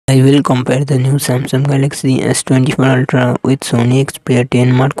I will compare the new Samsung Galaxy S24 Ultra with Sony Xperia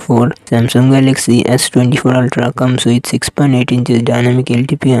 10 Mark IV. Samsung Galaxy S24 Ultra comes with 6.8 inches dynamic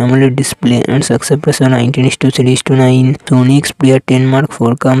LTP AMOLED display and success ratio 19:3:9. Sony Xperia 10 Mark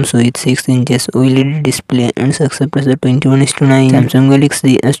IV comes with 6 inches OLED display and success ratio 21:9. Samsung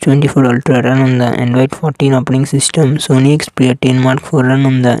Galaxy S24 Ultra run on the Android 14 operating system. Sony Xperia 10 Mark IV run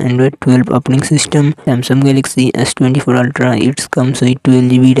on the Android 12 operating system. Samsung Galaxy S24 Ultra comes with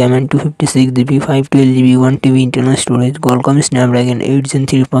 12GB RAM and 256GB 512GB 1TB internal storage, Qualcomm Snapdragon 8 Gen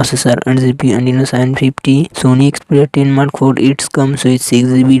 3 processor and GPU Adreno 750. Sony Xperia 10 Mark IV comes with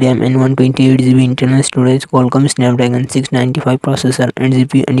 6GB RAM and 128GB internal storage, Qualcomm Snapdragon 695 processor and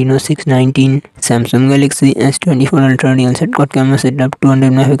GPU Adreno 619. Samsung Galaxy S24 Ultra real set quad camera setup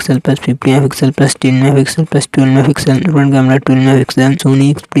 200MP plus 50MP plus 10MP plus 12MP, front camera 12MP.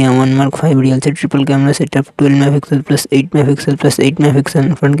 Sony Xperia 1 Mark V real set triple camera setup 12MP plus 8MP plus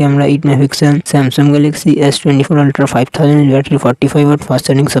 8MP, front camera 8MP. Samsung Galaxy S24 Ultra 5000 mAh battery 45W fast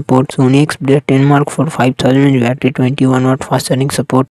charging support. Sony Xperia 10 Mark IV 5000 mAh battery 21W fast charging support.